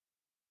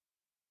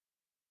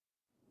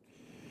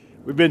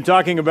We've been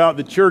talking about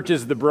the church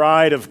as the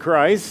bride of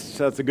Christ.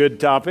 That's a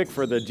good topic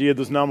for the Dia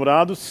dos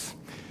Namorados.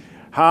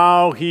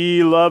 How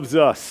he loves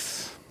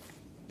us.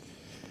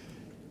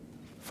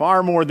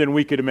 Far more than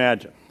we could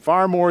imagine.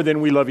 Far more than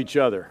we love each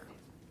other.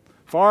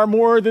 Far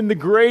more than the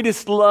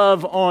greatest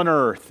love on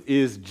earth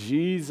is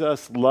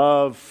Jesus'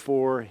 love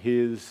for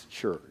his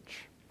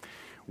church.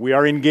 We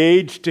are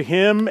engaged to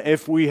him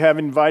if we have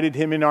invited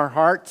him in our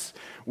hearts.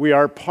 We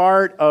are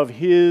part of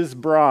his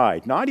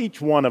bride. Not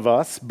each one of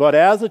us, but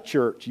as a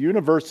church,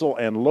 universal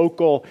and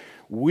local,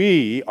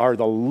 we are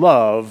the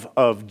love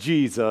of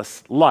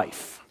Jesus'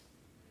 life.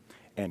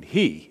 And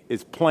he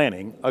is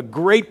planning a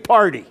great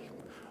party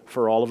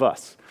for all of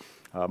us.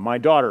 My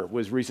daughter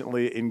was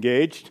recently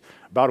engaged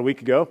about a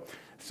week ago.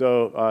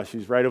 So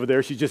she's right over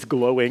there. She's just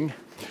glowing.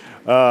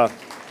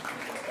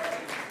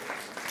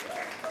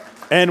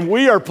 And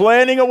we are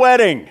planning a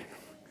wedding.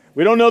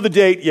 We don't know the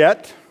date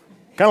yet.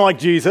 Kind of like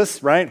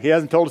Jesus, right? He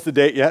hasn't told us the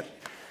date yet.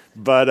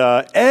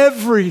 But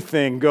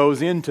everything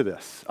goes into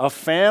this. A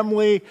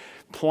family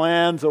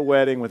plans a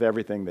wedding with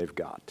everything they've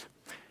got.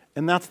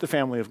 And that's the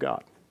family of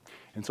God.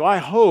 And so I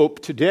hope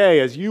today,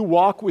 as you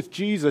walk with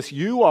Jesus,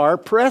 you are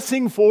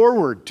pressing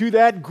forward to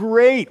that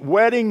great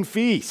wedding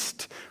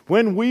feast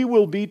when we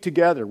will be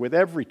together with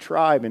every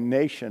tribe and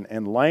nation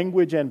and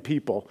language and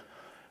people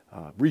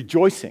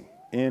rejoicing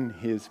in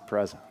his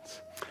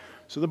presence.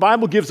 So the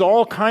Bible gives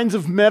all kinds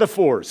of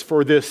metaphors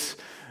for this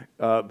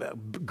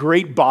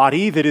great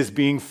body that is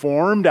being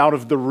formed out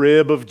of the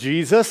rib of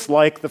Jesus.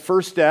 Like the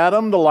first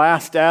Adam, the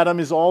last Adam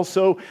is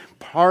also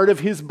part of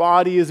his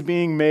body is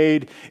being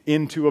made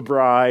into a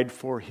bride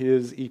for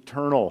his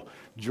eternal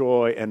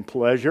joy and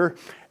pleasure.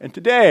 And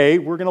today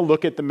we're going to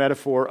look at the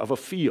metaphor of a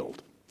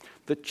field.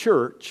 The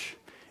church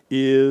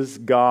is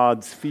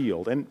God's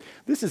field. And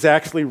this is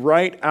actually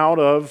right out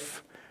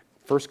of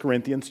 1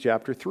 Corinthians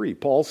chapter 3.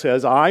 Paul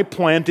says, I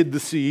planted the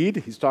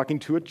seed. He's talking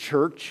to a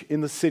church in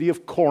the city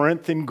of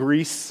Corinth in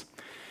Greece.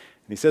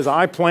 And he says,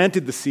 I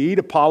planted the seed,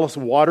 Apollos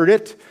watered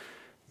it,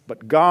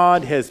 but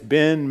God has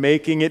been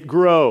making it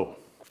grow.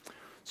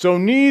 So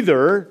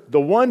neither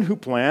the one who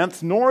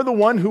plants nor the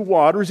one who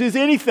waters is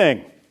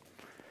anything.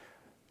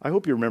 I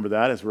hope you remember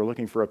that as we're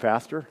looking for a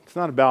pastor. It's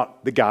not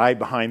about the guy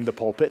behind the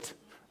pulpit,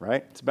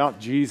 right? It's about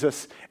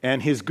Jesus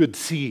and his good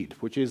seed,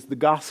 which is the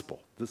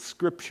gospel, the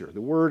scripture, the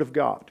word of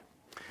God.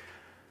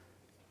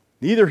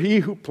 Neither he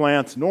who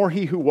plants nor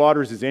he who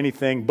waters is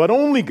anything, but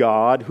only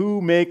God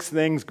who makes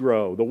things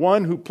grow. The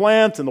one who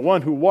plants and the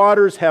one who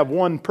waters have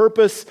one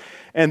purpose,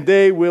 and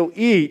they will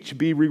each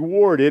be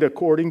rewarded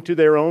according to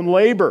their own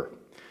labor.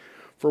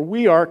 For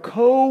we are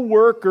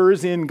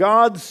co-workers in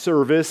God's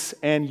service,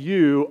 and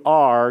you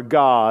are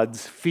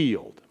God's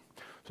field.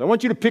 So I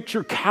want you to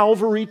picture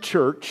Calvary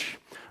Church,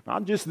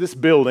 not just this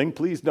building.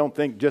 Please don't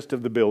think just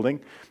of the building.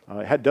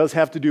 It does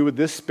have to do with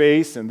this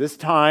space and this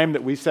time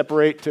that we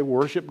separate to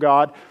worship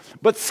God.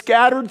 But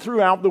scattered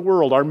throughout the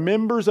world are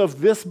members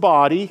of this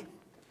body.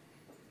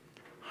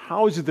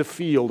 How is the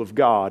field of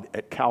God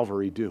at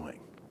Calvary doing?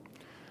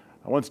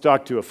 I once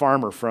talked to a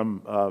farmer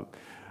from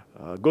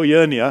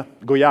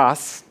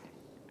Goiás,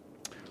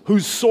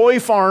 whose soy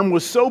farm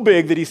was so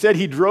big that he said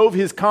he drove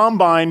his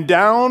combine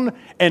down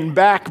and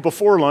back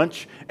before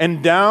lunch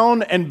and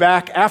down and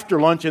back after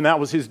lunch, and that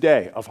was his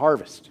day of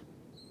harvest.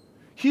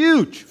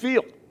 Huge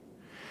field.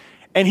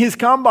 And his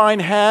combine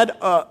had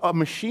a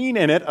machine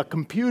in it, a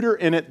computer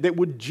in it, that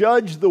would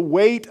judge the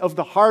weight of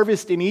the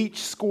harvest in each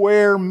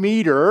square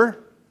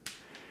meter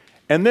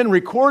and then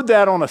record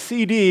that on a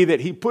CD that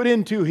he put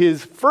into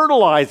his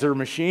fertilizer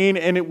machine,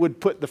 and it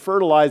would put the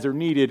fertilizer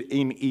needed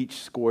in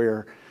each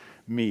square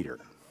meter.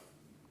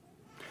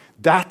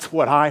 That's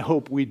what I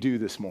hope we do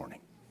this morning.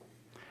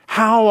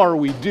 How are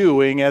we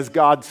doing as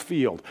God's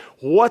field?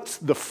 What's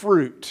the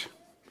fruit?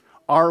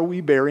 Are we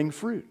bearing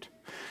fruit?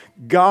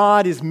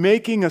 God is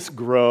making us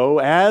grow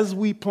as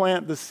we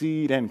plant the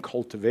seed and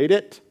cultivate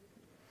it.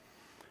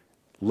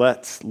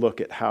 Let's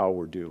look at how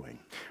we're doing.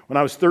 When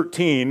I was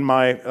 13,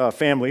 my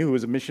family, who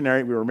was a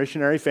missionary, we were a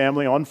missionary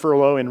family on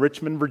furlough in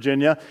Richmond,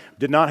 Virginia,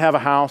 did not have a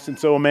house, and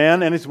so a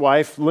man and his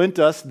wife lent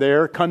us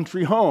their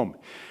country home.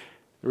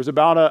 There was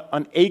about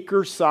an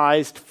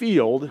acre-sized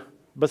field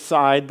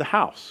beside the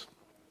house.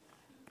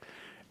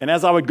 And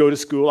as I would go to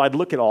school, I'd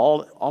look at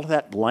all of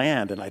that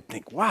land, and I'd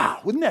think, wow,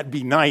 wouldn't that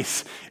be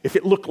nice if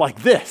it looked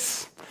like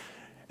this?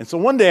 And so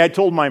one day I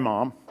told my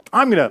mom,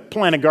 I'm going to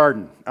plant a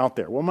garden out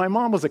there. Well, my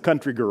mom was a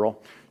country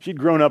girl. She'd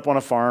grown up on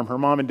a farm. Her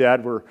mom and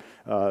dad were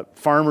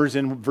farmers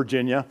in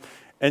Virginia.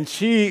 And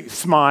she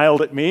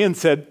smiled at me and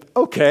said,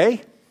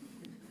 okay,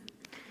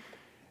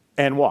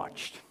 and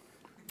watched.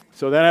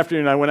 So that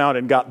afternoon I went out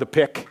and got the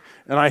pick,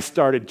 and I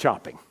started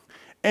chopping.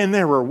 And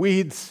there were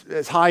weeds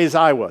as high as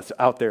I was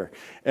out there.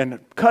 And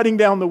cutting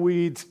down the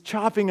weeds,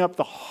 chopping up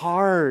the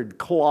hard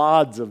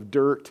clods of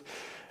dirt.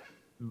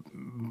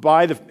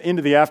 By the end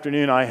of the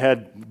afternoon, I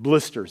had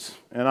blisters,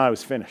 and I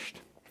was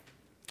finished.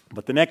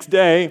 But the next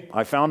day,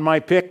 I found my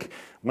pick,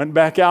 went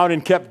back out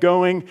and kept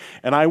going.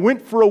 And I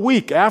went for a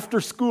week after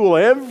school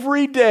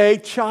every day,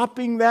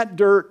 chopping that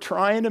dirt,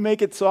 trying to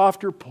make it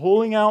softer,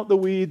 pulling out the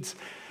weeds.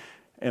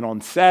 And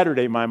on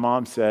Saturday, my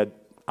mom said,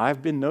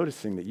 I've been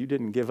noticing that you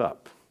didn't give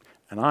up,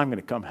 and I'm going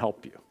to come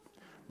help you.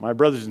 My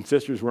brothers and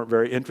sisters weren't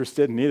very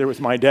interested, and neither was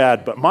my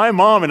dad. But my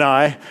mom and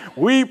I,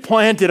 we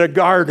planted a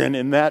garden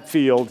in that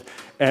field,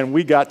 and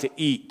we got to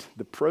eat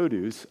the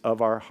produce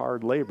of our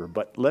hard labor.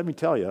 But let me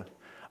tell you,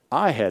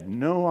 I had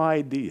no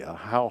idea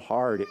how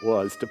hard it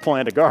was to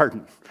plant a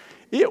garden.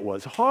 It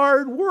was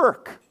hard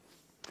work.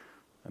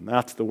 And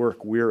that's the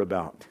work we're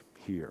about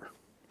here.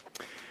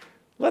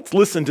 Let's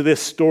listen to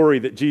this story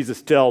that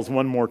Jesus tells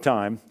one more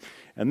time.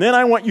 And then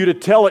I want you to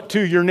tell it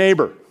to your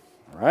neighbor.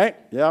 All right?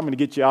 Yeah, I'm going to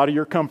get you out of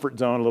your comfort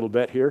zone a little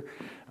bit here.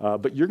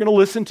 But you're going to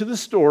listen to the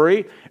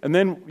story, and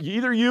then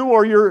either you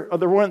or your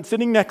other one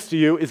sitting next to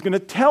you is going to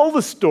tell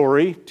the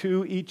story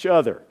to each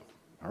other.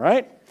 All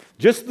right?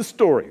 Just the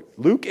story.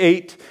 Luke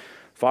 8,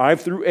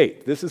 5 through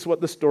 8. This is what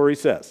the story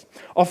says.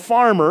 A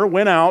farmer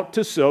went out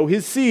to sow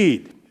his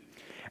seed.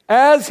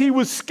 As he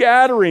was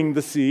scattering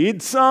the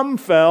seed, some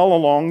fell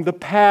along the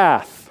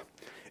path.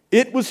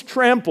 It was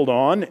trampled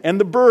on, and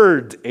the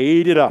birds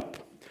ate it up.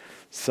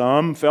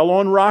 Some fell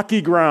on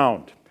rocky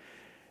ground,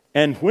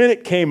 and when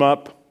it came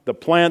up, the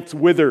plants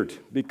withered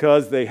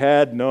because they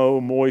had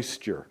no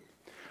moisture.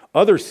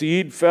 Other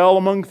seed fell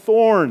among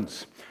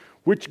thorns,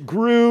 which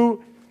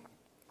grew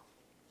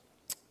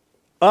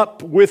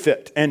up with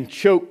it and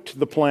choked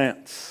the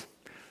plants.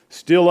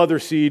 Still other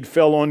seed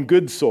fell on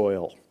good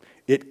soil.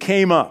 It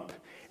came up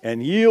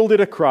and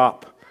yielded a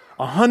crop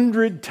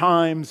 100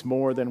 times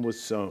more than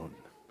was sown.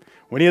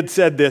 When he had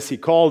said this, he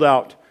called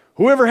out,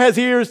 "Whoever has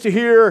ears to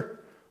hear,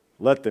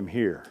 let them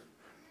hear."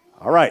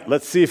 All right,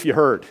 let's see if you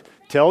heard.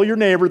 Tell your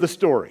neighbor the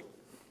story.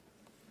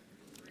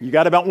 You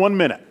got about 1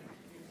 minute.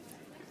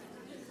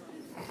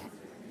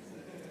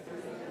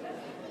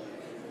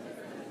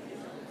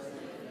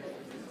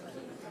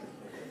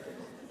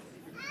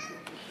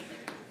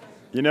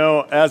 You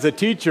know, as a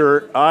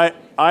teacher,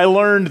 I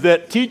learned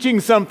that teaching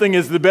something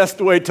is the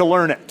best way to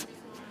learn it.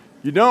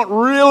 You don't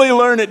really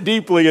learn it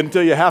deeply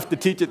until you have to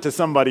teach it to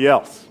somebody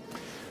else.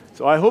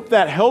 So I hope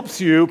that helps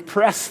you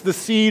press the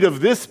seed of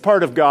this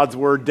part of God's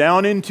Word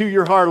down into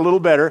your heart a little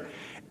better.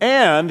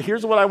 And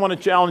here's what I want to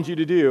challenge you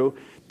to do.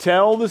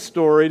 Tell the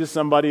story to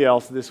somebody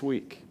else this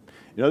week.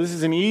 You know, this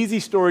is an easy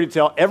story to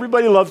tell.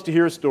 Everybody loves to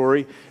hear a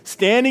story.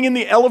 Standing in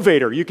the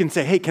elevator, you can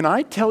say, "Hey, can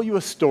I tell you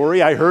a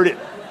story I heard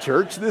at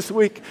church this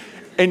week?"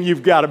 And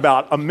you've got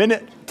about a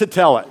minute to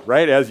tell it,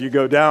 right, as you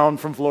go down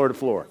from floor to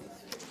floor.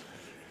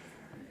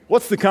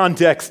 What's the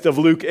context of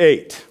Luke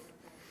 8?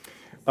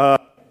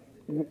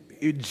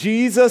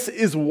 Jesus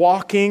is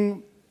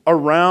walking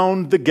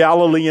around the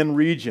Galilean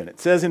region. It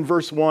says in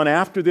verse 1,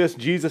 after this,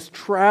 Jesus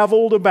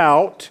traveled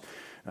about.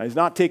 Now, he's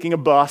not taking a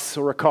bus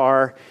or a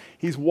car.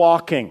 He's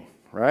walking,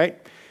 right?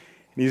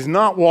 He's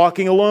not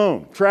walking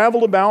alone.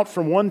 Traveled about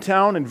from one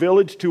town and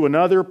village to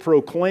another,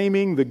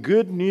 proclaiming the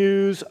good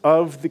news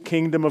of the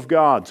kingdom of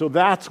God. So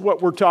that's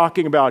what we're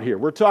talking about here.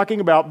 We're talking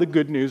about the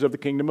good news of the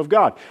kingdom of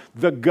God.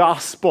 The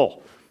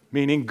gospel,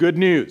 meaning good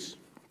news.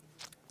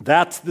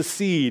 That's the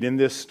seed in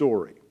this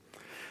story.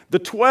 The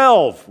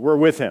 12 were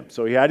with him.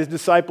 So he had his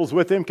disciples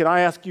with him. Can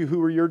I ask you,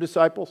 who are your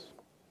disciples?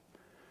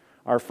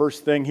 Our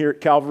first thing here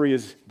at Calvary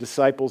is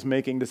disciples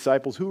making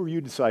disciples. Who are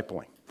you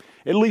discipling?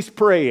 At least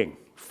praying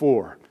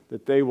for,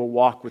 that they will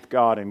walk with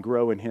God and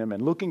grow in Him,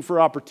 and looking for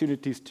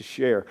opportunities to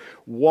share.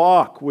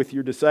 Walk with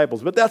your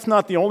disciples. But that's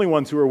not the only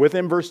ones who are with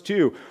him. Verse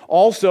 2,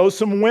 also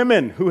some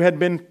women who had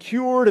been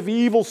cured of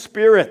evil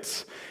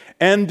spirits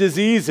and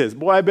diseases.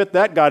 Boy, I bet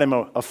that got him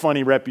a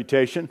funny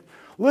reputation.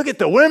 Look at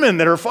the women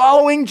that are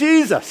following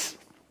Jesus,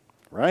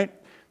 right?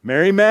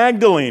 Mary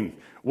Magdalene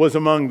was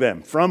among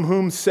them, from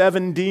whom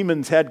 7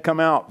 demons had come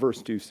out,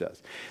 verse 2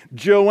 says.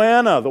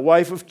 Joanna, the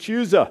wife of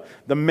Chuza,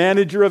 the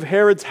manager of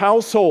Herod's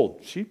household.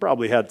 She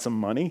probably had some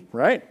money,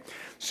 right?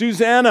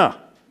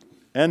 Susanna,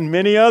 and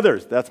many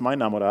others. That's my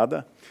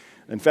namorada.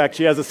 In fact,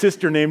 she has a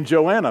sister named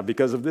Joanna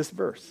because of this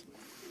verse.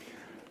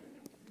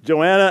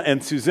 Joanna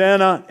and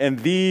Susanna and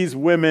these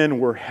women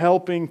were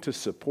helping to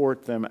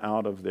support them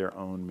out of their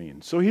own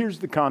means. So here's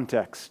the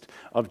context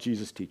of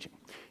Jesus' teaching.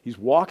 He's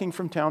walking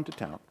from town to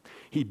town.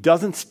 He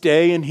doesn't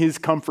stay in his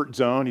comfort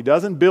zone. He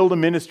doesn't build a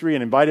ministry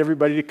and invite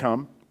everybody to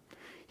come.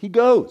 He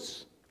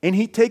goes, and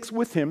he takes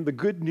with him the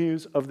good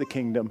news of the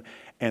kingdom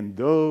and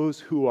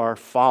those who are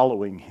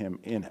following him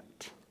in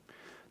it.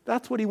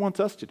 That's what he wants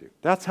us to do.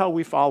 That's how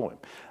we follow him.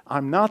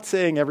 I'm not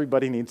saying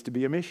everybody needs to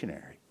be a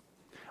missionary.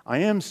 I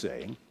am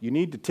saying you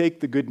need to take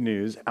the good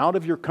news out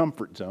of your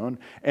comfort zone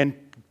and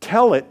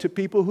tell it to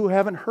people who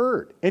haven't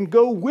heard, and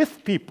go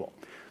with people.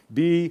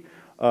 Be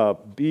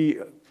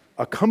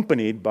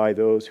accompanied by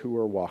those who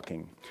are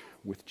walking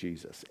with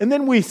Jesus. And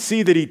then we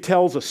see that he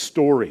tells a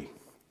story.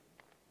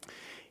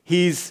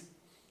 He's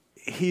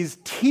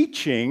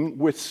teaching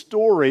with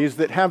stories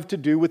that have to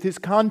do with his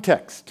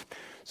context.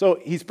 So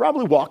he's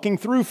probably walking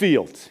through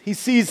fields. He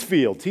sees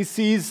fields. He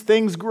sees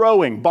things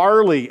growing.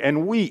 Barley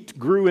and wheat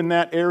grew in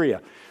that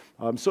area.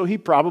 So he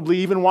probably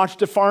even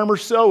watched a farmer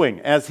sowing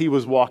as he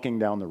was walking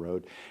down the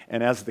road.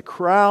 And as the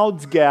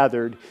crowds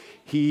gathered,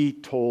 he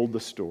told the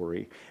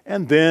story.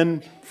 And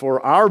then,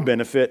 for our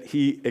benefit,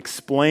 he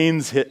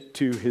explains it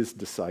to his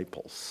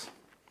disciples.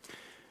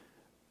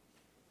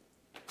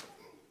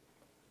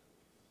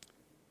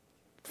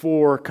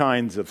 4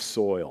 kinds of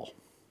soil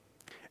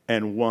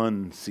and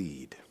 1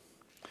 seed.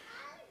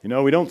 You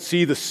know, we don't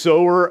see the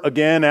sower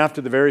again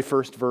after the very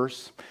first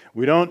verse.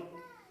 We don't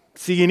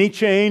see any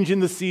change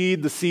in the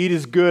seed. The seed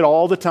is good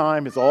all the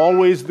time. It's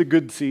always the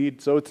good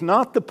seed. So it's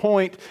not the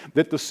point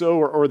that the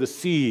sower or the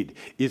seed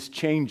is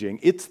changing.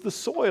 It's the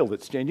soil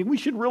that's changing. We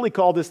should really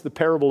call this the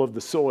parable of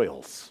the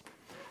soils,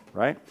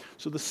 right?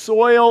 So the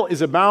soil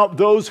is about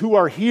those who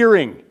are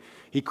hearing.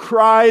 He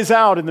cries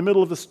out in the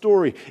middle of the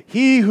story,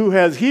 "He who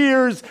has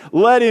ears,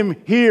 let him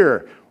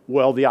hear."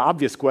 Well, the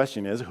obvious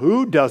question is,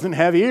 who doesn't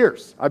have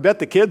ears? I bet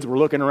the kids were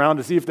looking around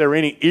to see if there were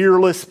any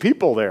earless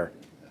people there.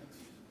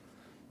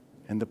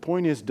 And the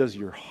point is, does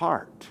your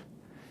heart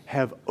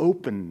have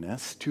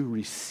openness to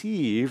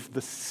receive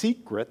the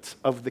secrets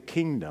of the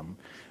kingdom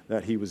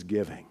that he was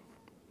giving?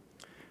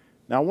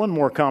 Now, one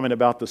more comment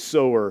about the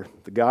sower,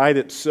 the guy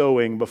that's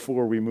sowing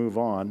before we move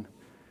on.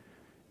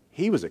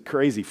 He was a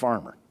crazy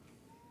farmer,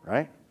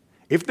 right?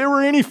 If there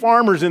were any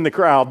farmers in the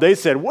crowd, they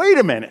said, wait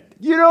a minute,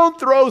 you don't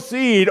throw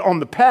seed on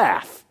the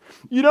path.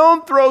 You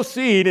don't throw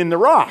seed in the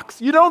rocks.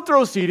 You don't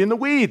throw seed in the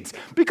weeds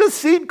because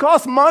seed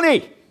costs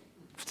money.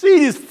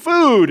 Seed is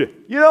food.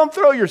 You don't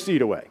throw your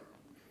seed away.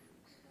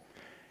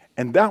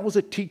 And that was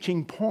a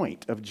teaching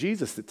point of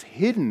Jesus that's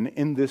hidden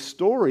in this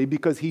story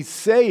because he's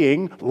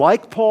saying,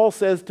 like Paul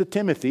says to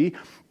Timothy,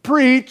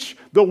 preach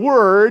the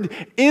word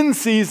in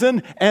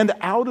season and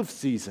out of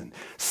season.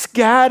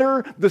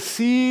 Scatter the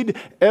seed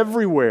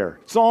everywhere.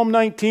 Psalm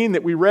 19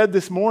 that we read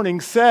this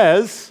morning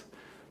says,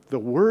 the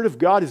word of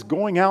God is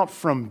going out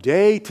from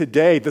day to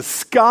day. The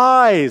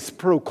skies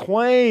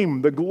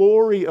proclaim the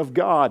glory of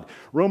God.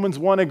 Romans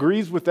 1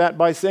 agrees with that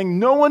by saying,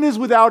 no one is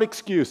without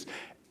excuse.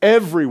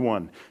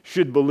 Everyone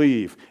should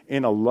believe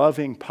in a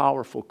loving,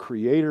 powerful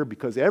Creator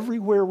because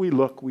everywhere we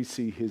look, we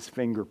see his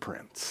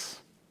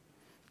fingerprints.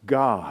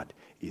 God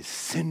is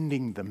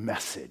sending the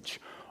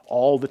message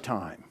all the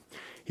time.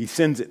 He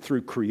sends it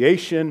through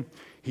creation.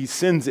 He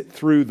sends it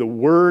through the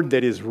word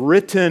that is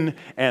written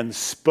and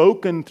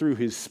spoken through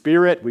his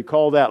Spirit. We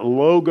call that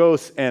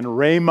logos and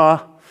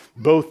rhema,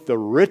 both the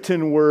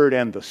written word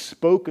and the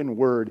spoken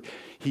word.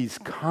 He's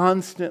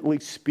constantly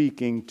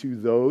speaking to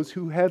those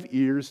who have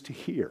ears to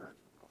hear.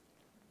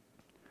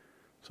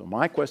 So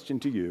my question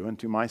to you and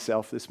to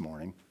myself this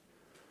morning,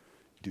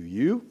 do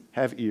you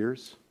have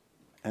ears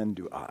and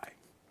do I?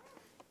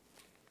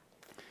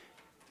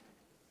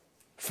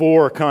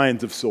 4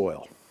 kinds of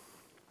soil.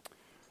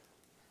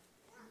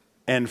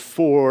 And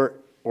 4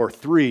 or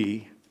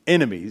 3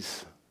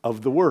 enemies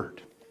of the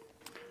word.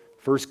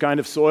 First kind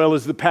of soil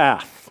is the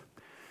path.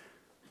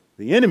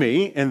 The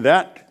enemy in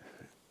that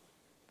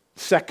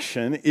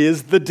section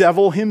is the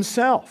devil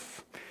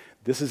himself.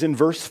 This is in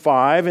verse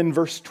 5 and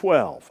verse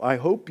 12. I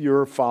hope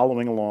you're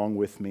following along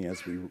with me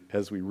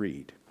as we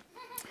read.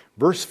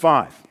 Verse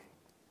 5.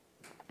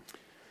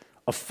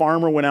 A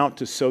farmer went out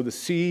to sow the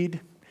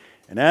seed,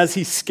 and as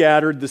he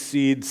scattered the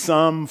seed,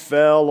 some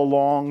fell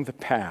along the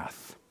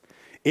path.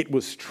 It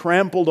was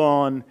trampled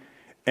on,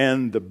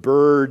 and the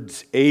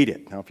birds ate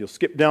it. Now, if you'll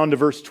skip down to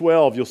verse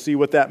 12, you'll see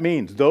what that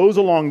means. Those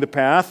along the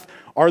path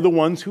are the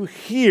ones who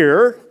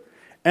hear,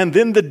 and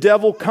then the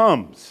devil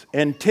comes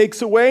and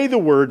takes away the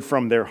word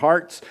from their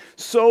hearts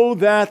so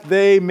that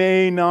they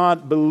may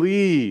not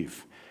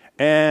believe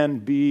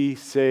and be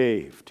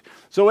saved.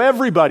 So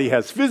everybody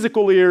has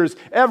physical ears,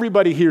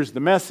 everybody hears the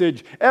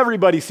message,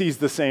 everybody sees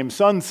the same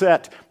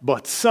sunset,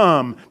 but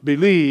some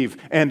believe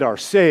and are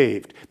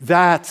saved.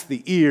 That's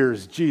the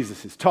ears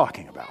Jesus is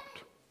talking about.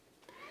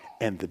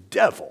 And the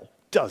devil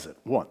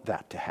doesn't want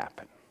that to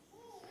happen.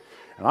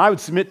 And I would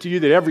submit to you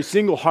that every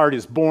single heart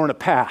is born a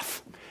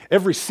path.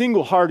 Every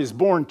single heart is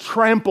born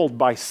trampled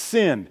by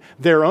sin,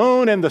 their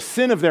own and the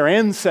sin of their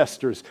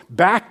ancestors,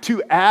 back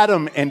to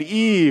Adam and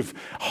Eve,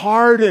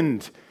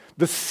 hardened.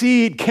 The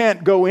seed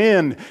can't go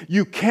in.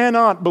 You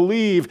cannot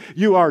believe.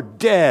 You are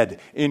dead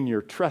in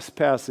your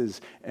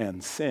trespasses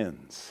and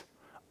sins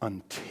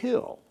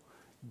until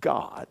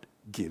God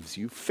gives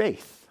you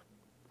faith.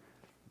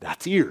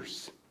 That's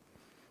ears.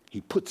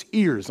 He puts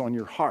ears on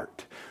your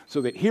heart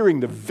so that hearing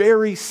the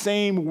very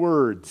same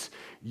words,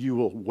 you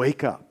will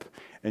wake up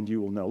and you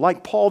will know.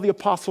 Like Paul the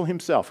Apostle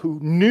himself, who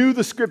knew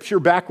the Scripture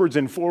backwards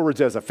and forwards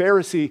as a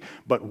Pharisee,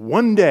 but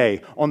one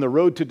day on the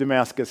road to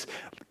Damascus,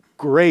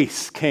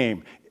 grace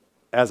came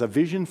as a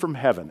vision from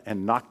heaven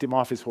and knocked him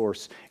off his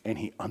horse, and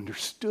he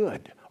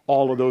understood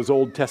all of those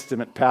Old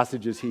Testament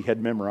passages he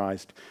had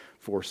memorized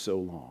for so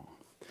long.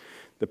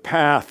 The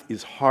path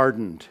is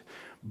hardened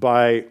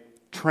by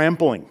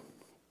trampling,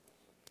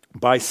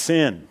 by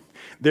sin.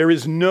 There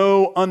is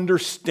no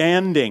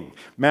understanding.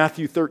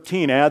 Matthew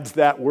 13 adds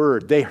that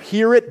word. They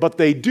hear it, but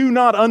they do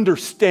not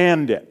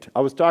understand it. I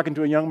was talking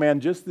to a young man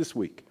just this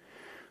week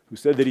who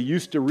said that he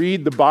used to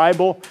read the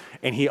Bible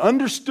and he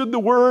understood the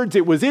words.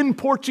 It was in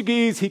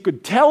Portuguese. He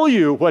could tell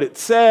you what it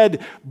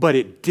said, but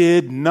it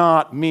did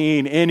not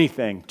mean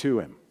anything to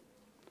him.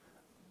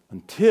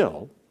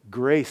 until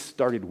grace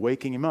started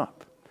waking him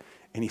up.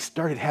 And he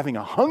started having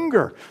a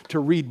hunger to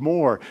read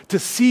more, to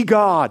see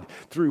God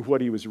through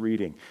what he was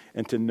reading,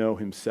 and to know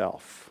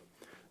himself.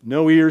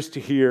 No ears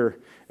to hear,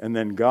 and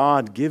then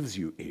God gives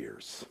you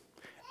ears.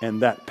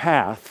 And that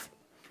path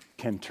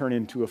can turn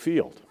into a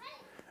field.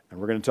 And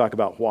we're going to talk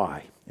about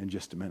why in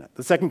just a minute.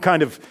 The second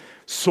kind of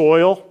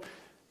soil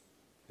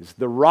is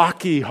the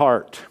rocky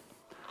heart.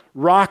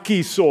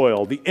 Rocky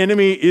soil. The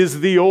enemy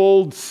is the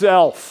old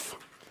self.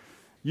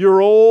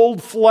 Your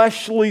old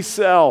fleshly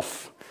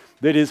self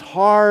that is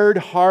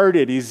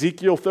hard-hearted.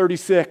 Ezekiel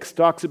 36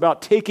 talks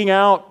about taking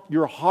out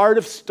your heart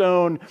of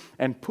stone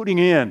and putting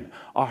in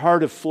a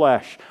heart of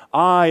flesh.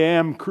 I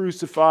am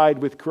crucified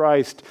with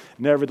Christ.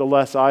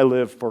 Nevertheless, I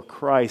live, for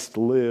Christ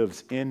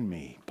lives in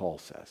me, Paul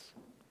says.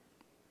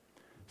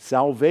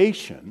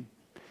 Salvation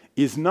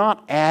is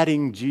not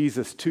adding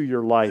Jesus to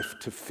your life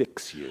to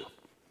fix you.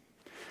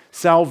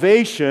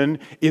 Salvation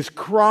is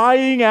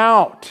crying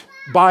out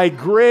by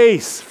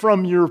grace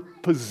from your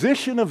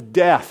position of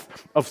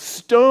death, of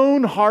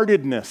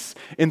stone-heartedness,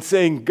 and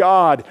saying,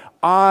 God,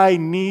 I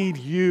need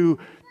you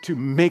to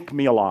make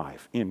me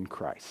alive in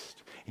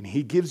Christ. And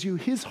he gives you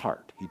his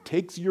heart. He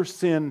takes your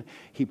sin,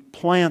 he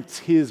plants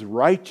his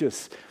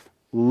righteous,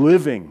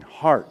 living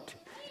heart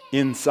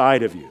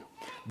inside of you.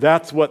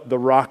 That's what the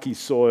rocky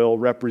soil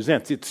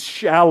represents. It's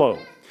shallow.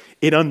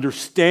 It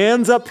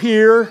understands up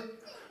here,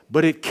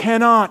 but it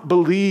cannot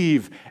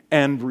believe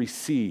and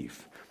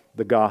receive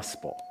the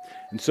gospel.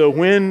 And so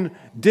when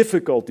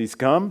difficulties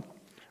come,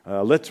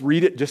 let's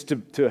read it just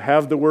to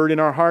have the word in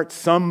our hearts.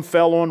 Some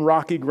fell on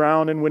rocky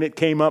ground, and when it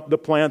came up, the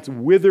plants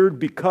withered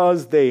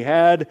because they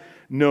had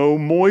no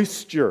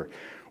moisture.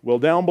 Well,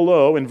 down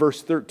below in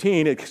verse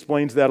 13, it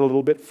explains that a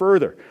little bit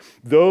further.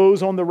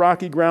 Those on the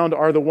rocky ground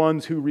are the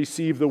ones who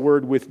receive the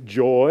word with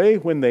joy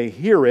when they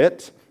hear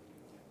it,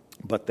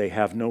 but they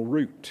have no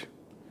root.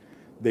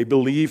 They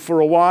believe for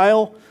a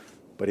while,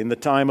 but in the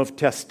time of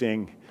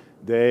testing,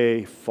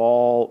 they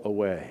fall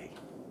away.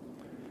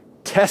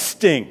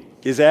 Testing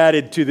is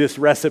added to this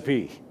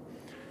recipe.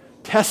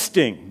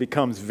 Testing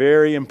becomes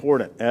very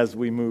important as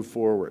we move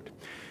forward.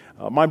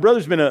 My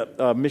brother's been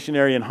a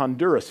missionary in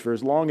Honduras for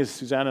as long as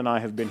Suzanne and I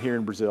have been here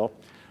in Brazil,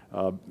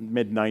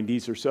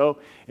 mid-90s or so.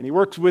 And he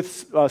works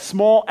with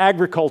small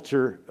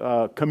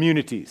agriculture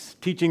communities,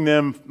 teaching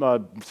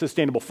them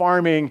sustainable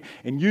farming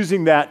and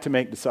using that to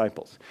make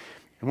disciples.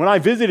 And when I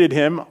visited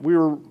him, we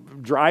were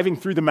driving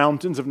through the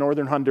mountains of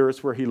northern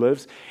Honduras where he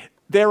lives.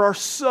 There are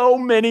so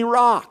many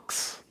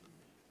rocks.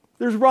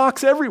 There's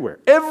rocks everywhere.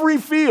 Every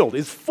field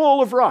is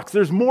full of rocks.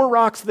 There's more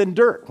rocks than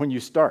dirt when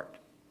you start.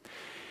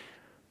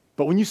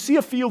 But when you see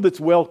a field that's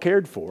well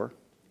cared for,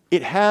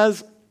 it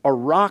has a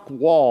rock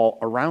wall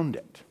around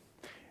it.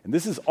 And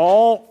this is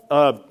all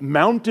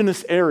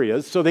mountainous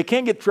areas, so they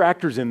can't get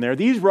tractors in there.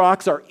 These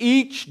rocks are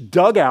each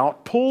dug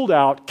out, pulled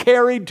out,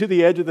 carried to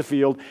the edge of the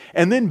field,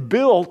 and then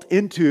built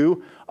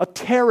into a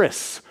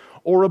terrace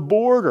or a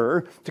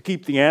border to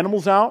keep the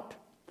animals out,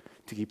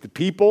 to keep the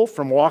people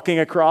from walking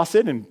across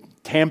it and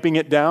tamping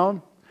it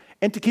down,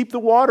 and to keep the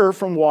water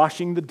from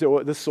washing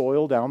the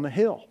soil down the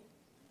hill.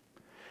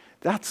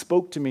 That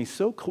spoke to me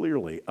so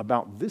clearly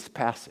about this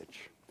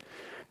passage.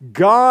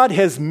 God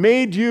has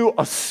made you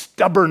a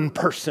stubborn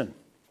person.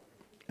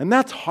 And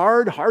that's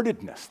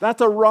hard-heartedness.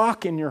 That's a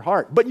rock in your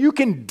heart. But you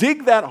can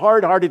dig that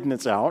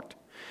hard-heartedness out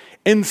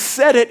and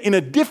set it in a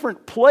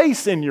different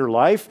place in your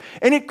life,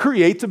 and it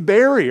creates a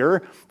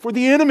barrier for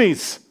the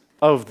enemies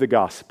of the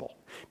gospel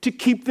to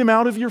keep them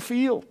out of your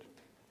field.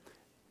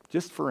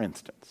 Just for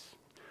instance,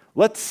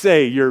 let's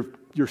say you're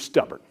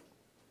stubborn.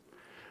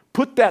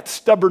 Put that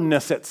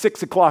stubbornness at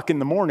 6 o'clock in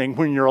the morning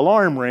when your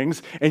alarm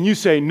rings and you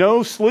say,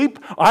 no sleep,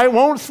 I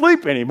won't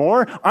sleep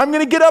anymore. I'm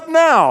going to get up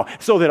now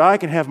so that I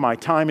can have my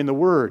time in the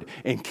Word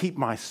and keep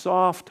my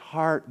soft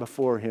heart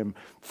before Him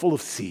full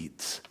of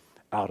seeds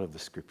out of the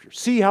Scripture.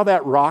 See how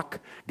that rock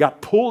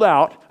got pulled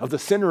out of the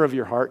center of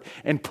your heart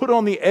and put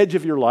on the edge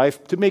of your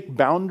life to make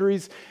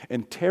boundaries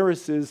and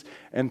terraces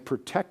and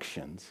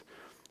protections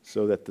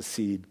so that the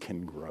seed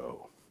can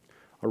grow.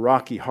 A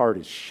rocky heart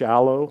is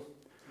shallow,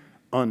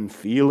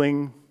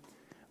 unfeeling,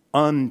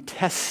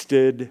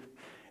 untested,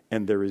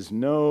 and there is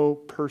no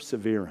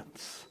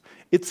perseverance.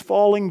 It's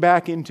falling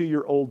back into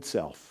your old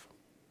self,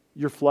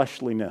 your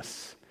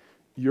fleshliness,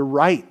 your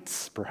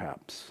rights,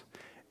 perhaps,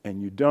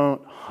 and you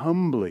don't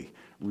humbly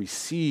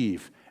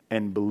receive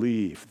and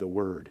believe the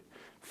word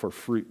for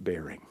fruit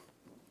bearing.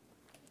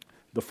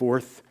 The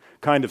fourth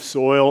kind of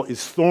soil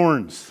is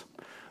thorns.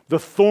 The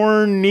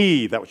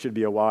thorny, that should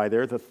be a Y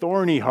there, the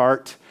thorny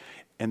heart,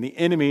 and the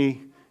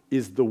enemy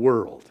is the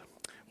world.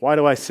 Why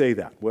do I say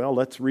that? Well,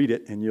 let's read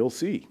it and you'll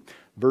see.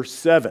 Verse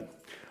 7,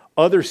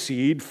 other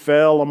seed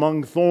fell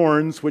among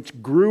thorns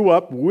which grew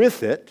up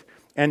with it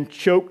and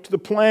choked the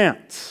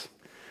plants.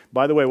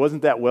 By the way,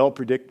 wasn't that well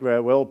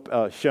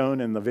shown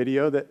in the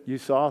video that you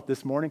saw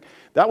this morning?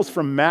 That was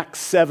from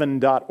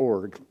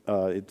max7.org.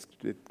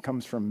 It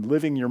comes from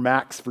Living Your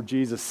Max for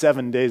Jesus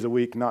 7 days a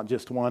week, not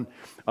just one.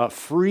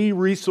 Free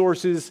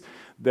resources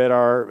that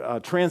are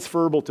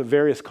transferable to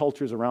various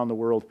cultures around the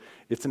world.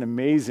 It's an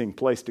amazing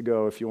place to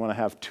go if you want to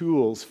have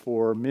tools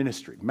for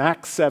ministry.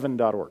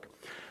 Max7.org.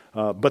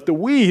 But the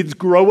weeds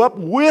grow up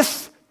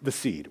with the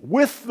seed,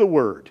 with the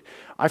word.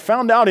 I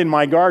found out in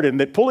my garden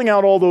that pulling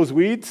out all those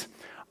weeds,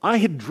 I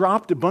had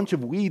dropped a bunch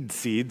of weed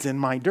seeds in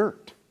my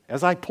dirt.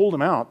 As I pulled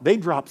them out, they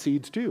dropped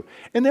seeds too.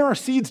 And there are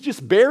seeds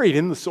just buried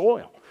in the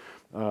soil.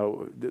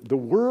 The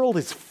world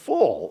is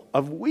full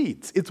of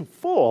weeds. It's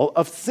full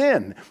of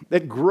sin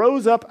that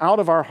grows up out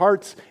of our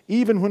hearts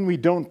even when we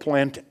don't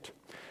plant it.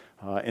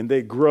 And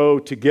they grow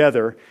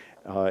together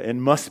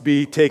and must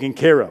be taken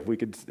care of. We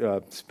could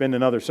spend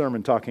another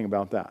sermon talking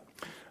about that.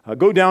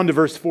 Go down to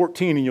verse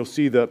 14 and you'll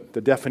see the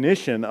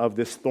definition of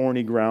this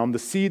thorny ground. The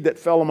seed that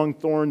fell among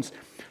thorns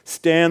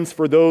stands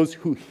for those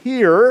who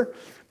hear,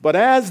 but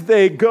as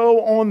they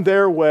go on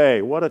their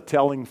way. What a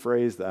telling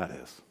phrase that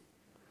is.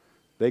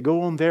 They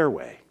go on their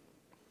way.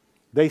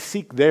 They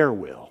seek their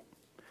will.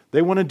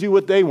 They want to do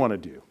what they want to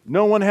do.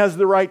 No one has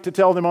the right to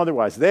tell them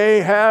otherwise.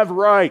 They have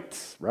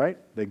rights, right?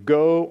 They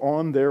go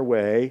on their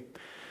way.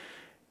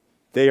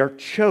 They are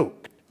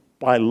choked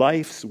by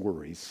life's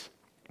worries,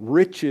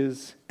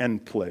 riches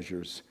and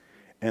pleasures,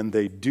 and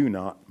they do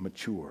not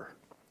mature.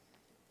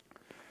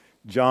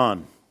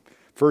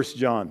 1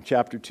 John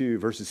chapter 2,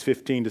 verses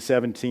 15 to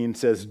 17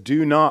 says,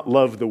 "Do not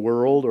love the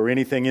world or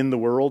anything in the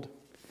world.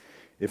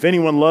 If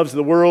anyone loves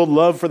the world,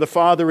 love for the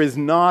Father is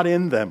not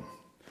in them.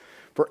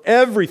 For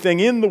everything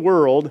in the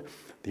world,"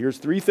 here's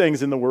three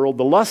things in the world: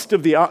 the lust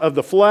of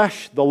the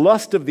flesh, the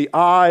lust of the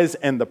eyes,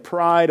 and the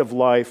pride of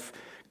life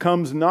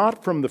comes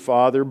not from the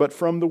Father, but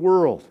from the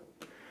world.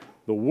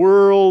 The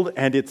world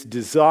and its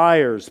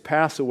desires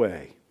pass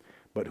away,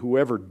 but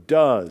whoever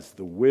does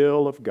the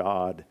will of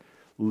God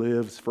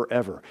lives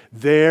forever.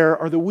 There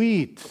are the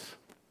weeds.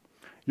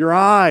 Your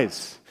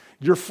eyes,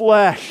 your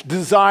flesh,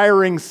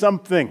 desiring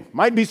something.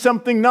 Might be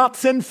something not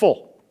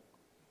sinful.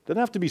 Doesn't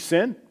have to be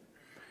sin.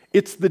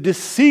 It's the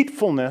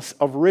deceitfulness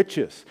of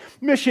riches.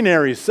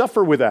 Missionaries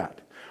suffer with that.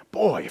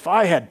 Boy, if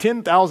I had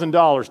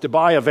 $10,000 to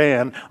buy a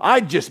van,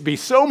 I'd just be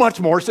so much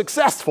more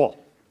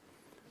successful.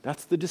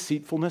 That's the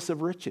deceitfulness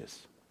of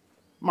riches.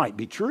 Might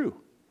be true,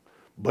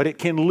 but it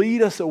can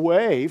lead us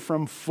away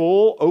from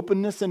full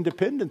openness and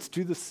dependence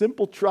to the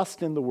simple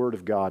trust in the Word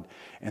of God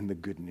and the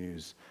good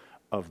news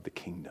of the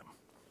kingdom.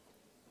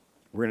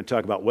 We're going to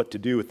talk about what to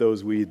do with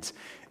those weeds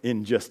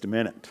in just a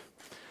minute.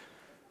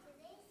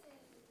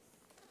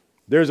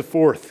 There's a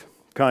fourth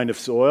kind of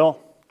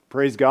soil.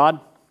 Praise God.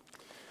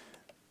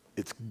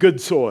 It's good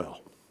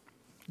soil.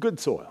 Good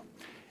soil.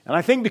 And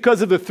I think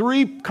because of the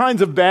three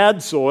kinds of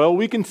bad soil,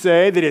 we can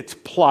say that it's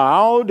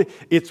plowed,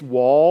 it's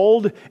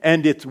walled,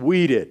 and it's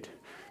weeded.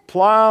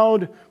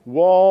 Plowed,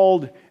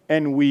 walled,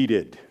 and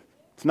weeded.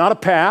 It's not a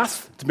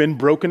path. It's been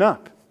broken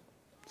up.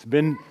 It's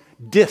been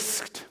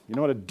disked. You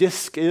know what a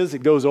disk is?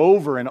 It goes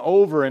over and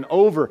over and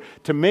over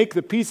to make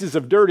the pieces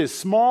of dirt as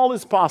small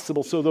as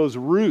possible so those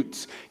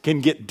roots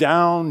can get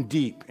down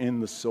deep in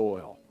the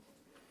soil.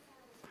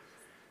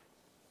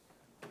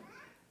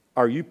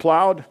 Are you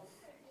plowed?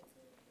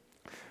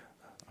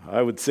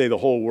 I would say the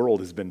whole world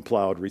has been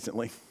plowed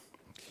recently.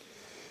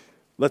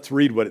 Let's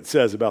read what it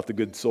says about the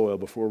good soil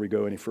before we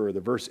go any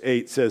further. Verse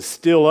 8 says,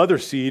 "Still other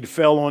seed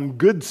fell on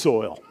good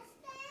soil.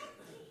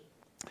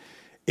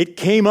 It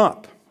came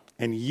up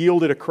and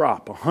yielded a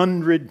crop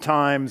 100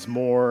 times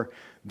more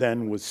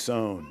than was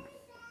sown."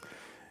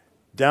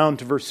 Down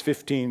to verse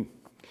 15,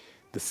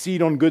 the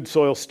seed on good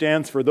soil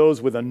stands for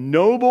those with a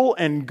noble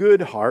and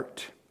good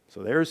heart.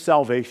 So there's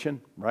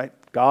salvation, right?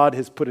 God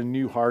has put a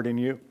new heart in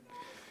you.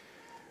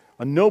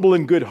 A noble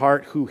and good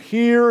heart who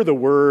hear the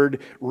word,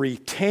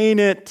 retain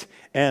it,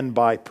 and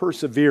by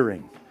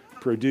persevering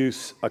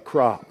produce a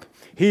crop.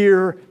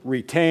 Hear,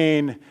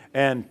 retain,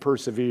 and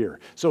persevere.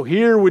 So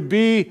here would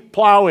be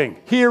plowing.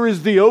 Here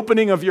is the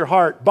opening of your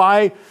heart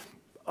by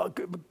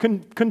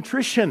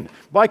contrition,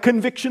 by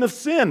conviction of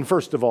sin,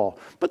 first of all,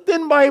 but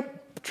then by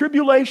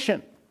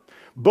tribulation.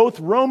 Both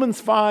Romans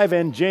 5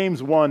 and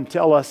James 1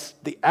 tell us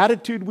the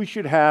attitude we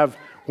should have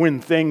when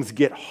things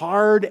get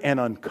hard and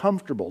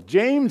uncomfortable.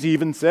 James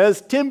even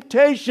says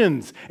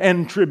temptations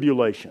and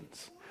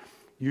tribulations.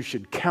 You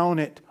should count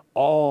it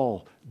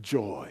all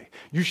joy.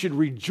 You should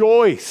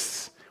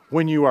rejoice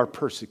when you are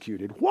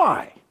persecuted.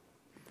 Why?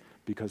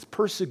 Because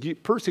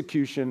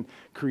persecution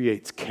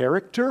creates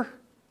character,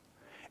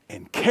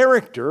 and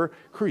character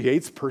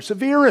creates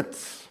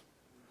perseverance.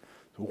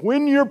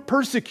 When you're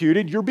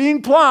persecuted, you're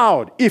being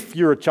plowed. If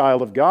you're a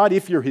child of God,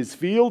 if you're His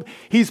field,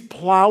 He's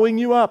plowing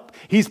you up.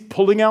 He's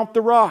pulling out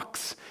the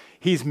rocks.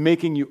 He's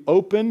making you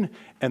open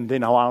and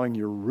then allowing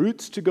your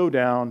roots to go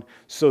down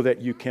so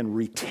that you can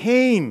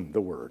retain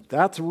the word.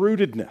 That's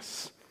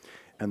rootedness.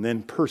 And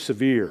then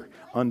persevere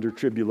under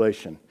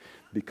tribulation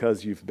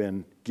because you've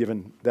been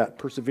given that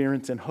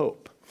perseverance and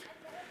hope.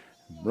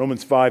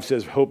 Romans 5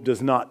 says hope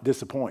does not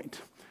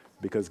disappoint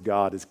because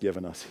God has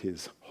given us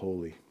his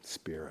Holy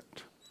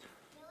Spirit.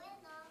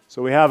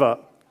 So we have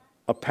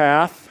a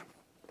path,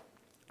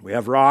 we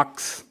have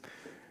rocks,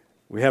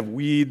 we have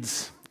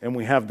weeds, and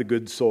we have the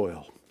good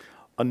soil.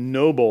 A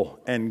noble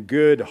and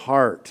good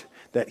heart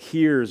that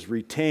hears,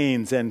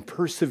 retains, and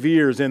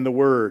perseveres in the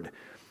word,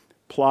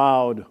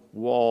 plowed,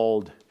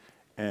 walled,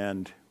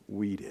 and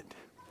weeded.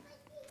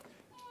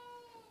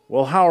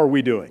 Well, how are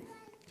we doing?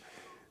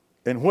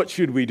 And what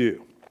should we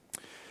do?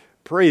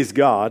 Praise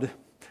God,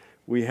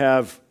 we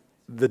have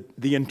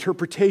the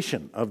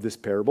interpretation of this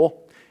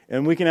parable,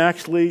 and we can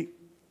actually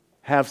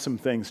have some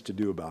things to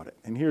do about it.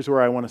 And here's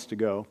where I want us to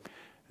go.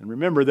 And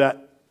remember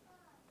that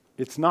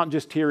it's not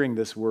just hearing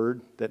this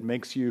word that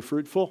makes you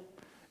fruitful.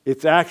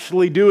 It's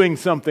actually doing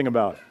something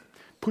about it,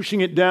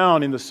 pushing it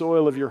down in the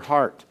soil of your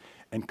heart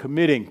and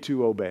committing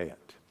to obey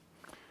it.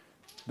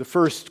 The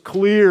first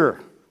clear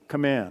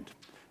command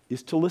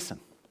is to listen.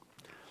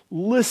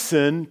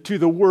 Listen to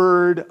the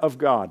Word of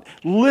God.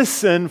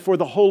 Listen for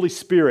the Holy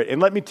Spirit. And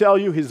let me tell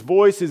you, His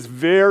voice is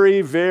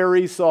very,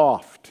 very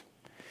soft.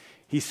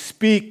 He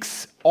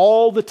speaks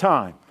all the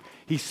time.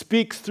 He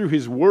speaks through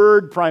His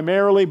Word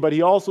primarily, but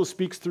He also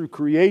speaks through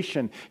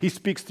creation. He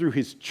speaks through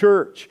His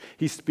church.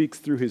 He speaks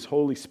through His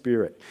Holy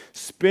Spirit.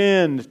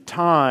 Spend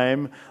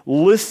time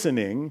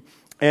listening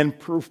and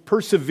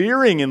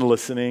persevering in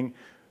listening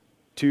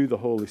to the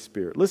Holy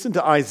Spirit. Listen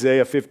to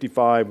Isaiah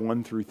 55,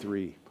 1 through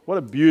 3. What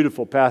a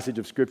beautiful passage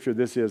of Scripture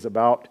this is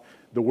about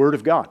the Word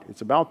of God.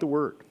 It's about the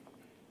Word.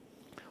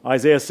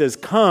 Isaiah says,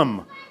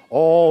 "Come,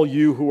 all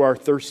you who are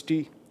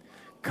thirsty,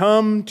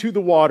 come to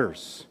the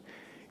waters.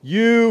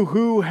 You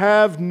who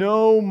have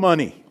no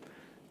money,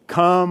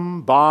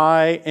 come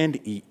buy and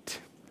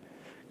eat.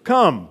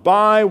 Come,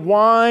 buy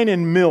wine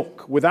and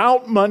milk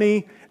without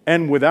money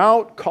and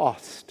without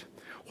cost.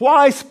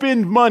 Why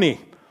spend money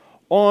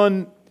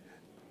on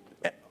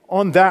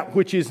that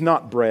which is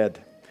not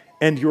bread,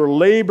 and your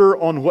labor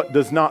on what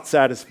does not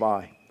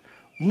satisfy?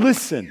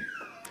 Listen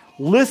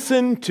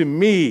to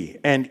me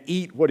and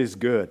eat what is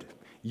good.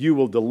 You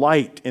will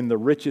delight in the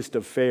richest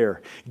of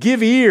fare.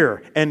 Give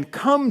ear and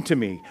come to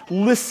me.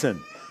 Listen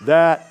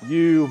that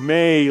you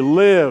may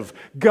live."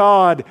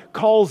 God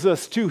calls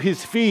us to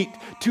His feet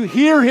to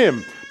hear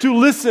Him, to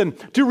listen,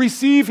 to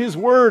receive His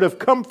word of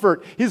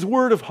comfort, His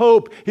word of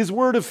hope, His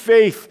word of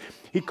faith.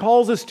 He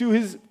calls us to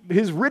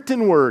His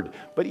written word.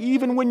 But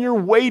even when you're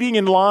waiting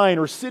in line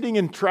or sitting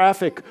in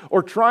traffic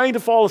or trying to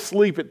fall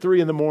asleep at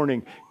 3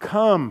 a.m,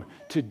 come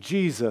to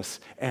Jesus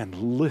and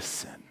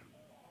listen.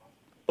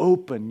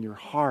 Open your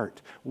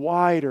heart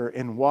wider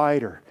and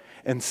wider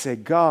and say,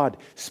 "God,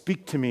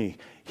 speak to me.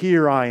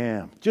 Here I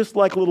am." Just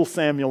like little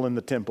Samuel in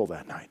the temple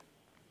that night.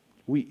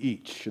 We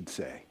each should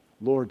say,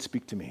 "Lord,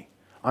 speak to me.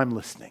 I'm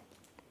listening."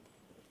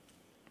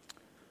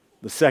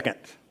 The second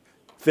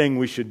thing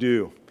we should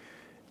do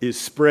is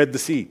spread the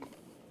seed.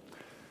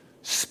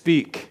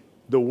 Speak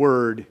the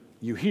word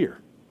you hear.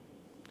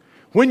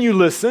 When you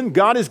listen,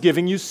 God is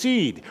giving you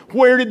seed.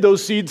 Where did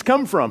those seeds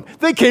come from?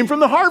 They came from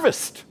the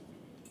harvest.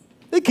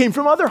 They came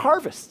from other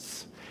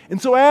harvests.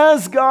 And so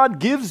as God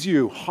gives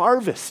you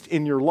harvest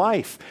in your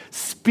life,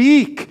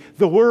 speak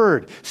the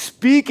word.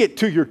 Speak it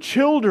to your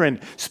children.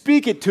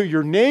 Speak it to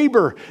your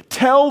neighbor.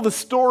 Tell the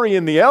story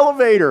in the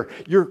elevator.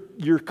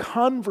 Your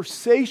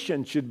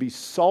conversation should be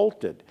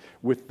salted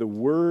with the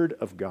word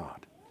of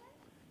God.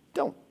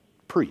 Don't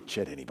preach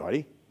at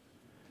anybody.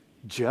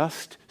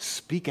 Just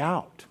speak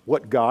out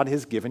what God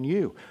has given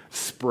you.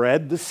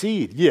 Spread the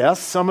seed. Yes,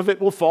 some of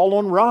it will fall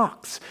on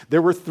rocks.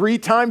 There were 3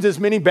 times as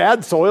many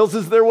bad soils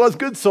as there was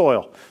good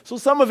soil. So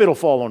some of it will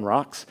fall on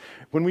rocks.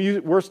 When we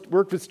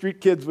worked with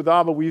street kids with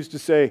Abba, we used to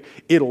say,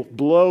 it'll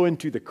blow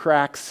into the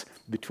cracks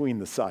between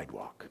the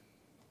sidewalk.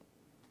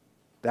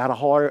 That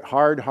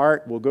hard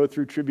heart will go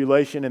through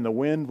tribulation, and the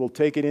wind will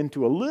take it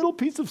into a little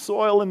piece of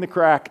soil in the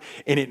crack,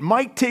 and it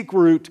might take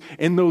root,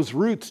 and those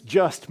roots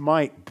just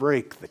might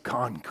break the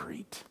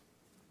concrete.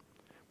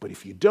 But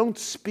if you don't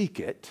speak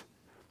it,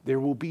 there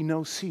will be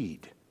no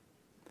seed.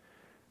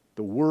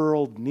 The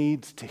world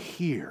needs to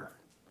hear,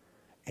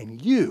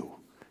 and you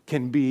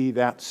can be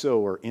that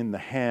sower in the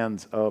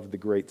hands of the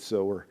great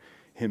sower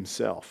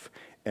himself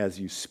as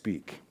you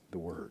speak the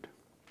word.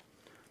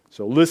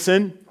 So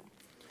listen.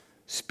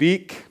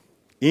 Speak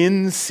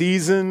in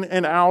season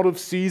and out of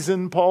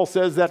season. Paul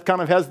says that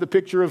kind of has the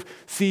picture of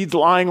seeds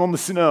lying on the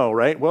snow,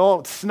 right?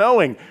 Well, it's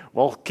snowing.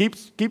 Well, keep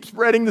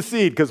spreading the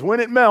seed, because when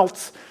it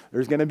melts,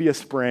 there's going to be a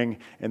spring,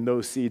 and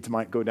those seeds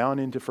might go down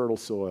into fertile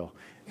soil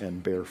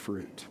and bear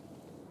fruit.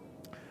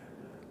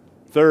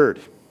 Third,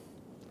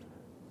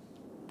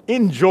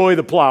 enjoy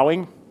the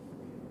plowing.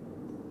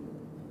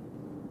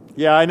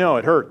 Yeah, I know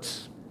it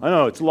hurts. I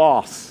know it's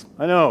loss.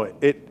 I know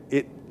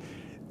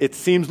it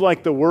seems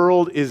like the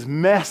world is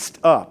messed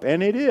up,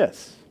 and it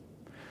is.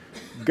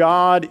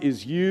 God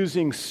is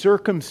using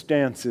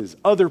circumstances,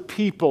 other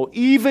people,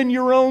 even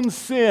your own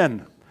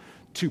sin,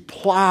 to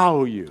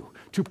plow you,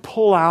 to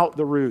pull out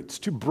the roots,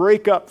 to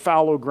break up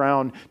fallow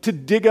ground, to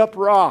dig up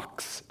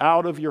rocks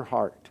out of your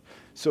heart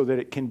so that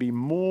it can be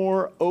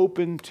more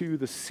open to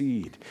the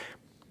seed.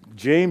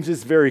 James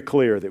is very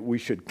clear that we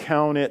should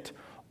count it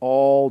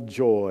all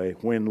joy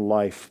when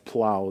life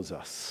plows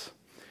us.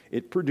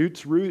 It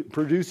produces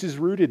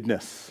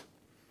rootedness,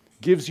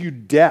 gives you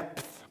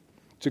depth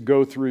to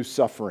go through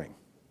suffering.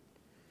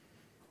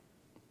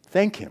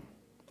 Thank Him.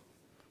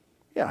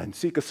 Yeah, and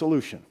seek a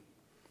solution.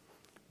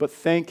 But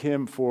thank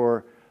Him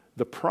for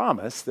the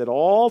promise that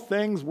all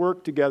things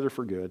work together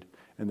for good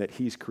and that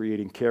He's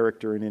creating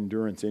character and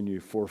endurance in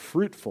you for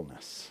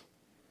fruitfulness.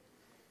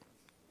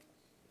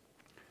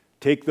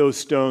 Take those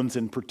stones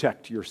and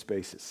protect your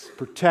spaces.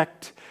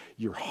 Protect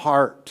your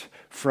heart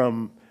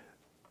from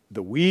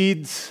the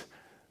weeds,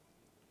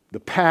 the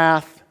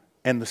path,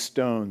 and the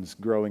stones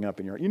growing up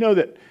in your heart. You know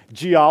that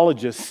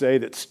geologists say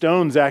that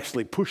stones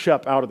actually push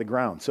up out of the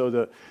ground. So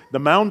the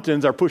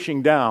mountains are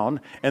pushing down,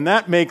 and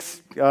that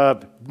makes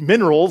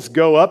minerals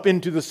go up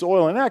into the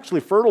soil and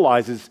actually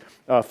fertilizes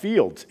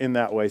fields in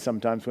that way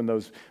sometimes when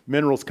those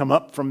minerals come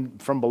up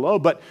from below.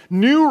 But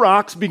new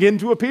rocks begin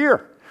to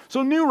appear.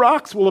 So new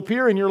rocks will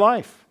appear in your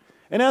life.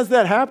 And as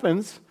that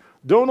happens,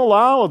 don't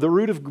allow the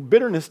root of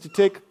bitterness to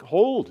take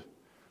hold.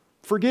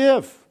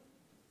 Forgive.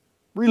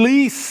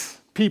 Release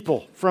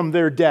people from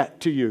their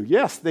debt to you.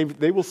 Yes, they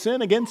will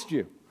sin against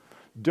you.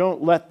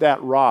 Don't let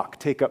that rock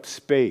take up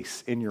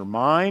space in your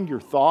mind,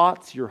 your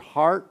thoughts, your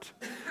heart.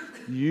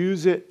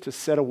 Use it to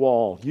set a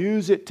wall.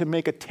 Use it to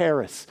make a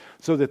terrace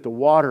so that the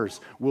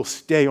waters will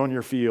stay on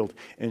your field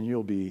and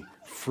you'll be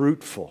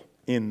fruitful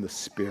in the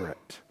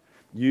Spirit.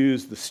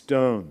 Use the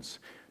stones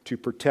to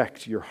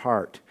protect your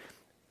heart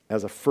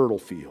as a fertile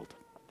field.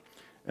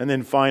 And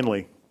then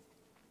finally,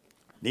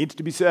 needs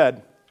to be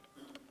said,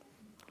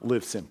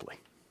 live simply.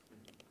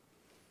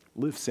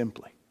 Live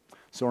simply.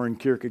 Soren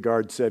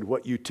Kierkegaard said,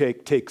 what you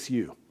take takes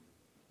you.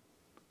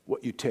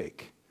 What you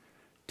take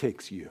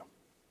takes you.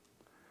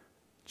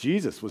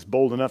 Jesus was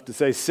bold enough to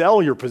say,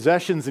 sell your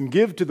possessions and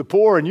give to the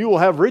poor and you will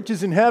have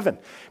riches in heaven.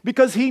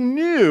 Because he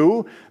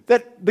knew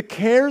that the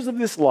cares of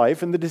this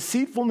life and the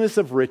deceitfulness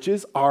of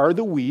riches are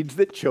the weeds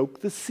that choke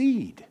the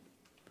seed.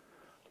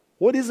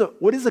 What is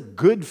a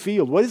good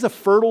field? What is a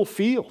fertile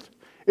field?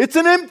 It's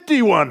an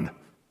empty one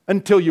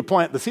until you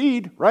plant the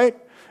seed, right?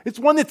 It's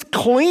one that's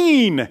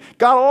clean,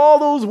 got all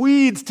those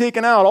weeds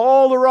taken out,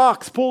 all the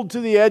rocks pulled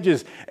to the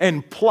edges,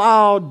 and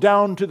plowed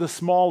down to the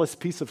smallest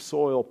piece of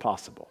soil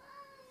possible.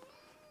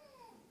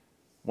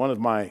 One of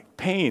my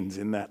pains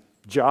in that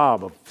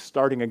job of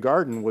starting a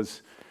garden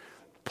was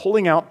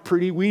pulling out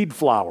pretty weed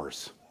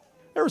flowers.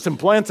 There were some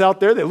plants out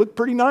there that looked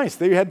pretty nice.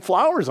 They had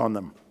flowers on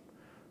them.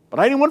 But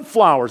I didn't want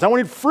flowers. I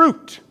wanted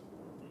fruit.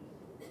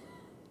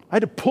 I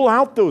had to pull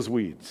out those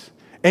weeds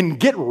and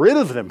get rid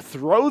of them,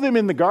 throw them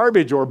in the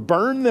garbage or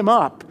burn them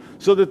up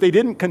so that they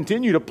didn't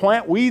continue to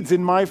plant weeds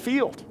in my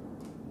field.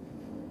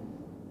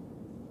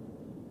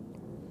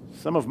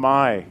 Some of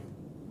my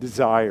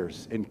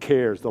desires and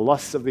cares, the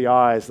lusts of the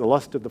eyes, the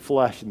lust of the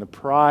flesh, and the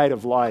pride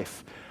of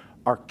life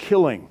are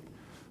killing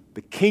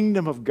the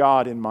kingdom of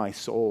God in my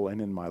soul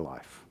and in my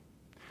life.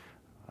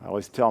 I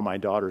always tell my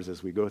daughters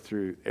as we go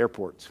through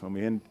airports, when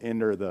we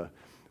enter the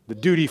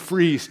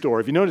duty-free store.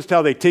 If you noticed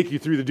how they take you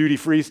through the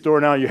duty-free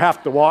store now, you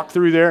have to walk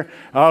through there.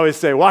 I always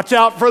say, watch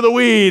out for the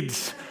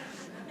weeds,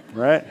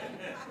 right?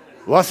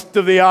 Lust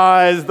of the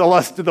eyes, the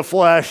lust of the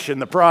flesh,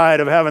 and the pride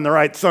of having the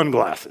right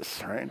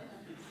sunglasses, right?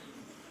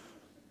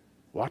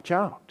 Watch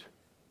out.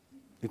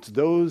 It's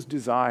those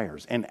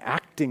desires and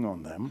acting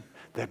on them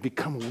that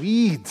become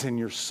weeds in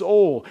your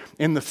soul.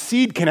 And the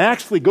seed can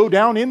actually go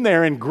down in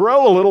there and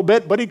grow a little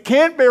bit, but it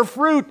can't bear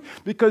fruit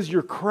because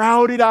you're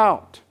crowded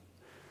out.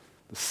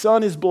 The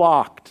sun is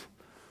blocked.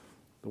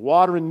 The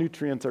water and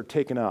nutrients are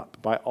taken up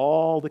by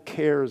all the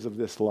cares of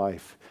this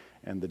life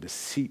and the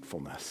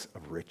deceitfulness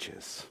of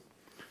riches.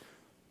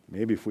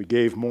 Maybe if we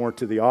gave more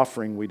to the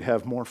offering, we'd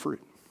have more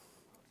fruit.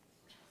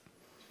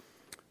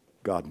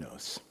 God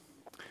knows.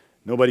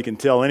 Nobody can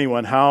tell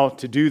anyone how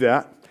to do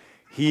that.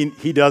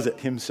 He does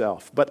it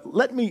himself. But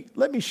let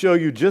me show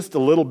you just a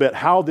little bit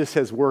how this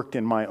has worked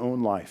in my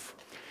own life.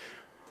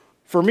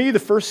 For me, the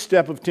first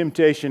step of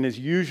temptation is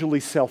usually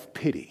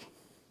self-pity.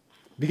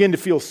 Begin to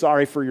feel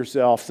sorry for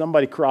yourself.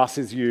 Somebody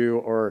crosses you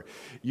or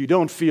you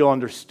don't feel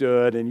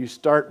understood and you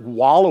start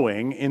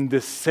wallowing in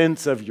this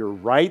sense of your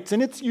rights.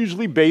 And it's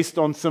usually based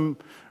on some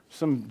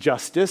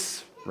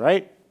justice,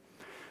 right?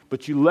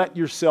 But you let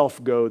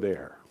yourself go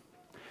there.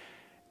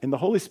 And the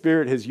Holy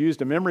Spirit has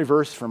used a memory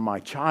verse from my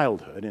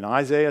childhood in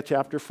Isaiah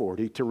chapter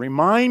 40 to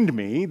remind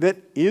me that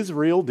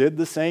Israel did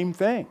the same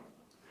thing.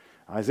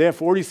 Isaiah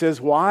 40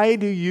 says, "Why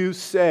do you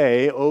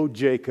say, O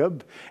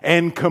Jacob,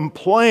 and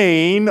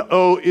complain,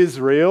 O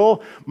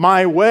Israel?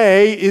 My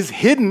way is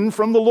hidden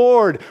from the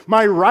Lord.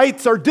 My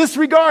rights are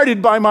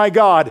disregarded by my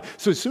God."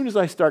 So as soon as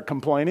I start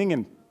complaining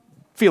and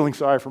feeling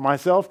sorry for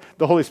myself,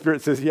 the Holy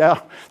Spirit says,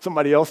 yeah,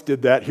 somebody else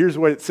did that. Here's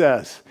what it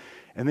says.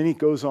 And then he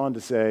goes on to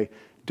say,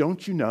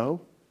 don't you know?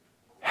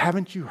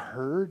 Haven't you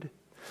heard?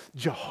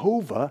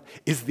 Jehovah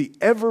is the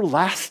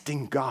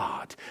everlasting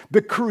God,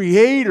 the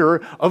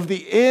creator of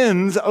the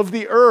ends of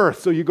the earth.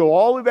 So you go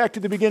all the way back to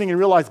the beginning and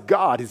realize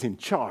God is in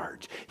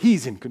charge.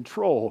 He's in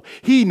control.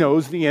 He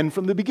knows the end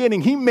from the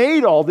beginning. He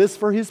made all this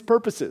for his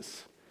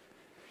purposes.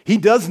 He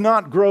does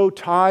not grow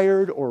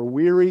tired or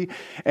weary,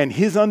 and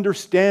his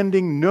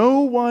understanding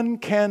no one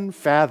can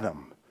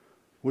fathom,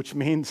 which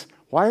means,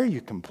 why are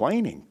you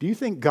complaining? Do you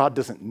think God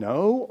doesn't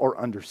know or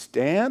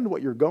understand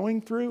what you're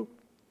going through?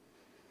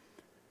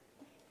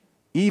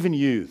 Even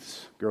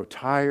youths grow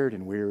tired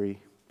and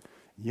weary.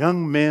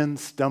 Young men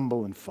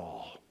stumble and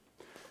fall.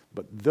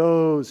 But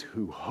those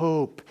who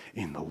hope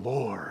in the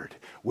Lord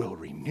will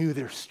renew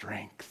their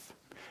strength.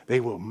 They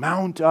will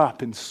mount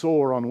up and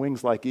soar on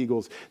wings like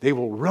eagles. They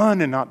will run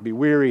and not be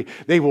weary.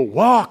 They will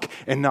walk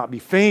and not be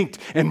faint.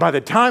 And by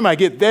the time I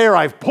get there,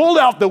 I've pulled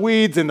out the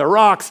weeds and the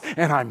rocks,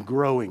 and I'm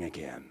growing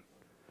again.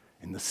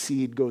 And the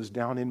seed goes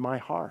down in my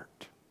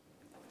heart.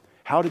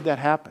 How did that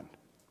happen?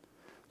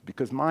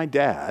 Because my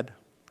dad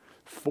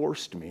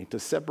forced me to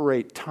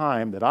separate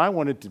time that I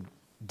wanted to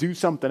do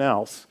something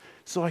else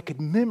so I could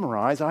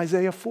memorize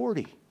Isaiah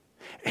 40.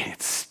 And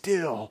it's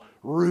still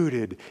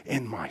rooted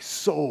in my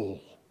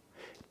soul,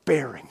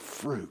 bearing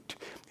fruit.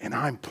 And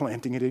I'm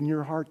planting it in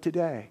your heart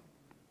today.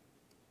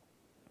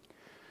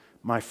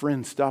 My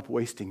friends, stop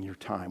wasting your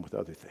time with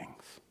other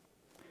things.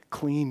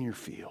 Clean your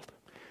field.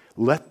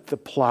 Let the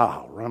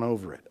plow run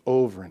over it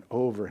over and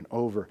over and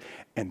over,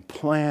 and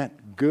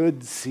plant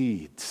good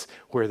seeds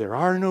where there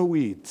are no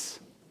weeds.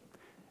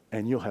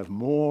 And you'll have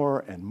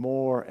more and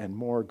more and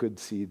more good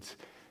seeds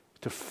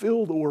to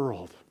fill the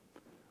world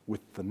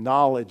with the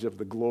knowledge of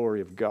the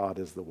glory of God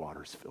as the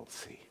waters fill the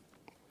sea.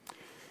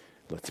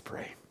 Let's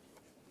pray.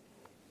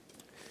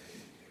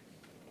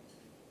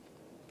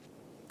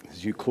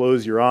 As you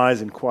close your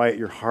eyes and quiet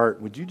your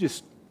heart, would you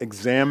just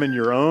examine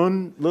your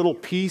own little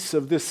piece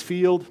of this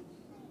field?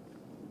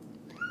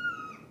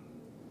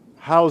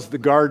 How's the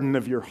garden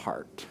of your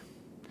heart?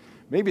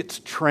 Maybe it's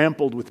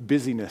trampled with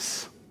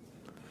busyness,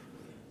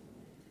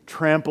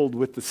 trampled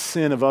with the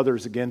sin of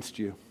others against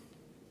you.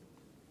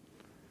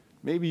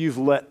 Maybe you've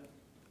let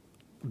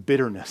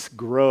bitterness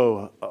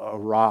grow a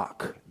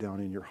rock down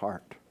in your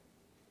heart.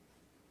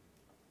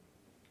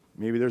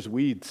 Maybe there's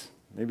weeds.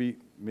 Maybe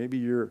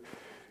your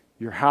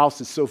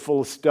house is so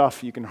full of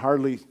stuff you can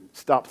hardly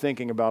stop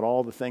thinking about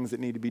all the things that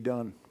need to be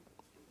done.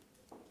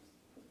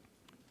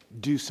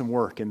 Do some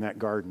work in that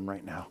garden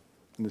right now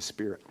in the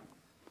Spirit.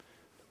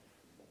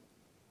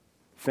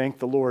 Thank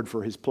the Lord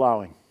for his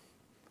plowing.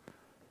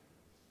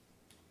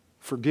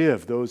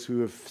 Forgive those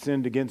who have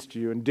sinned against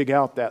you and dig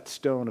out that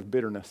stone of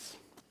bitterness.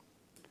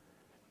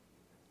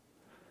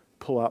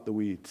 Pull out the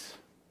weeds.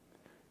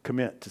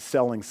 Commit to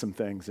selling some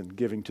things and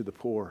giving to the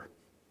poor.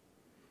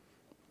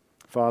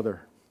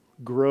 Father,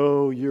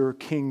 grow your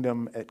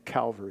kingdom at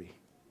Calvary.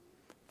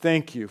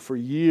 Thank you for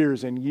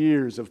years and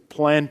years of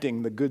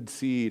planting the good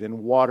seed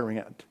and watering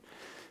it.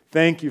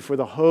 Thank you for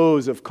the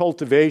hoes of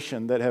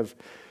cultivation that have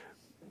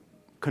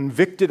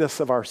convicted us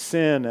of our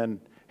sin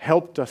and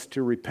helped us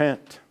to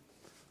repent.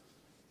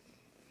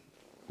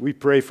 We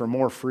pray for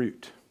more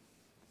fruit.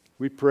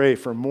 We pray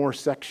for more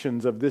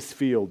sections of this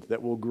field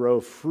that will grow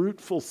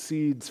fruitful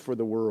seeds for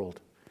the world,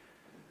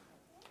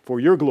 for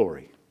your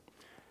glory,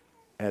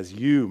 as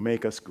you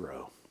make us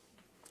grow.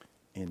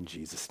 In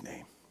Jesus'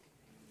 name,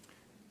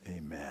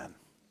 amen.